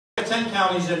10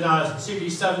 counties in CD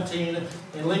 17.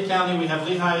 In Lee County, we have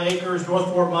Lehigh Acres,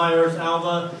 North Fort Myers,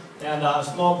 Alva, and a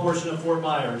small portion of Fort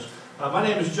Myers. My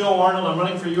name is Joe Arnold. I'm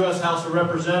running for U.S. House of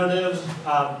Representatives.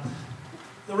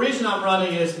 The reason I'm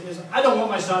running is I don't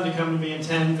want my son to come to me in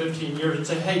 10, 15 years and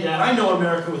say, hey, Dad, I know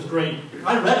America was great.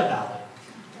 I read about it.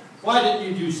 Why didn't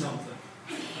you do something?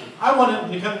 I want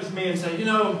him to come to me and say, you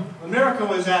know, America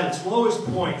was at its lowest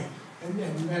point,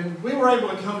 and we were able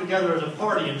to come together as a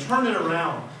party and turn it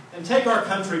around and take our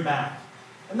country back.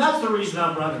 And that's the reason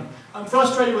I'm running. I'm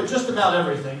frustrated with just about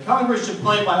everything. Congress should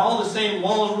play by all the same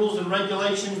laws, rules, and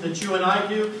regulations that you and I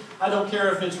do. I don't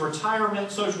care if it's retirement,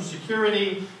 Social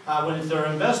Security, when it's their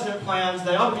investment plans.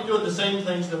 They ought to be doing the same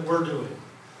things that we're doing.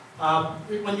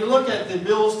 When you look at the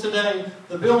bills today,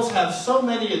 the bills have so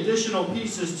many additional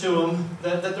pieces to them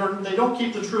that they don't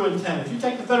keep the true intent. If you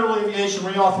take the Federal Aviation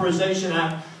Reauthorization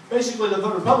Act, basically the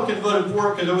Republicans voted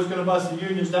for it because it was going to bust the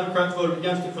unions. Democrats voted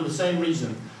against it for the same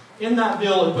reason. In that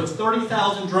bill, it puts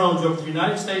 30,000 drones over the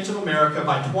United States of America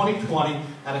by 2020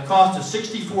 at a cost of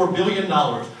 $64 billion.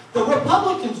 The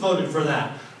Republicans voted for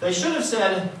that. They should have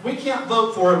said, we can't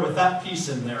vote for it with that piece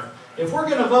in there. If we're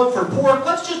going to vote for pork,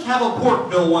 let's just have a pork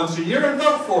bill once a year and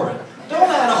vote for it. Don't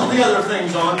add all the other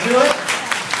things onto it.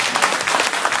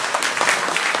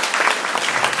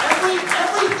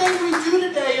 Everything we do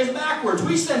today is backwards.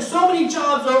 We send so many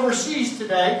jobs overseas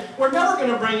today, we're never going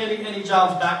to bring any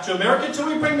jobs back to America until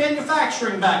we bring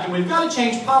manufacturing back. And we've got to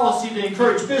change policy to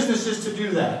encourage businesses to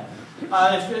do that.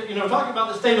 Talking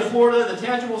about the state of Florida, the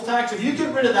tangibles tax, if you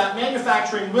get rid of that,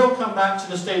 manufacturing will come back to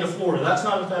the state of Florida. That's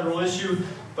not a federal issue,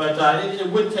 but it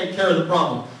would take care of the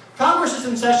problem. Congress is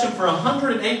in session for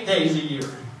 108 days a year.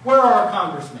 Where are our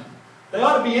congressmen? They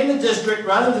ought to be in the district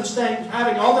rather than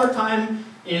having all their time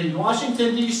in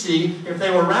Washington, D.C. If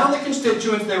they were around the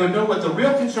constituents, they would know what the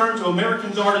real concerns of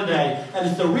Americans are today. And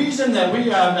it's the reason that we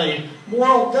have a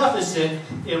moral deficit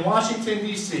in Washington,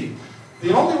 D.C.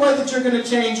 The only way that you're going to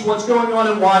change what's going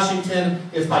on in Washington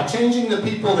is by changing the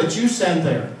people that you send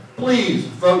there. Please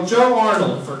vote Joe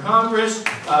Arnold for Congress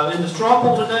in the straw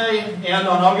poll today and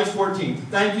on August 14th.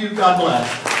 Thank you. God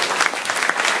bless.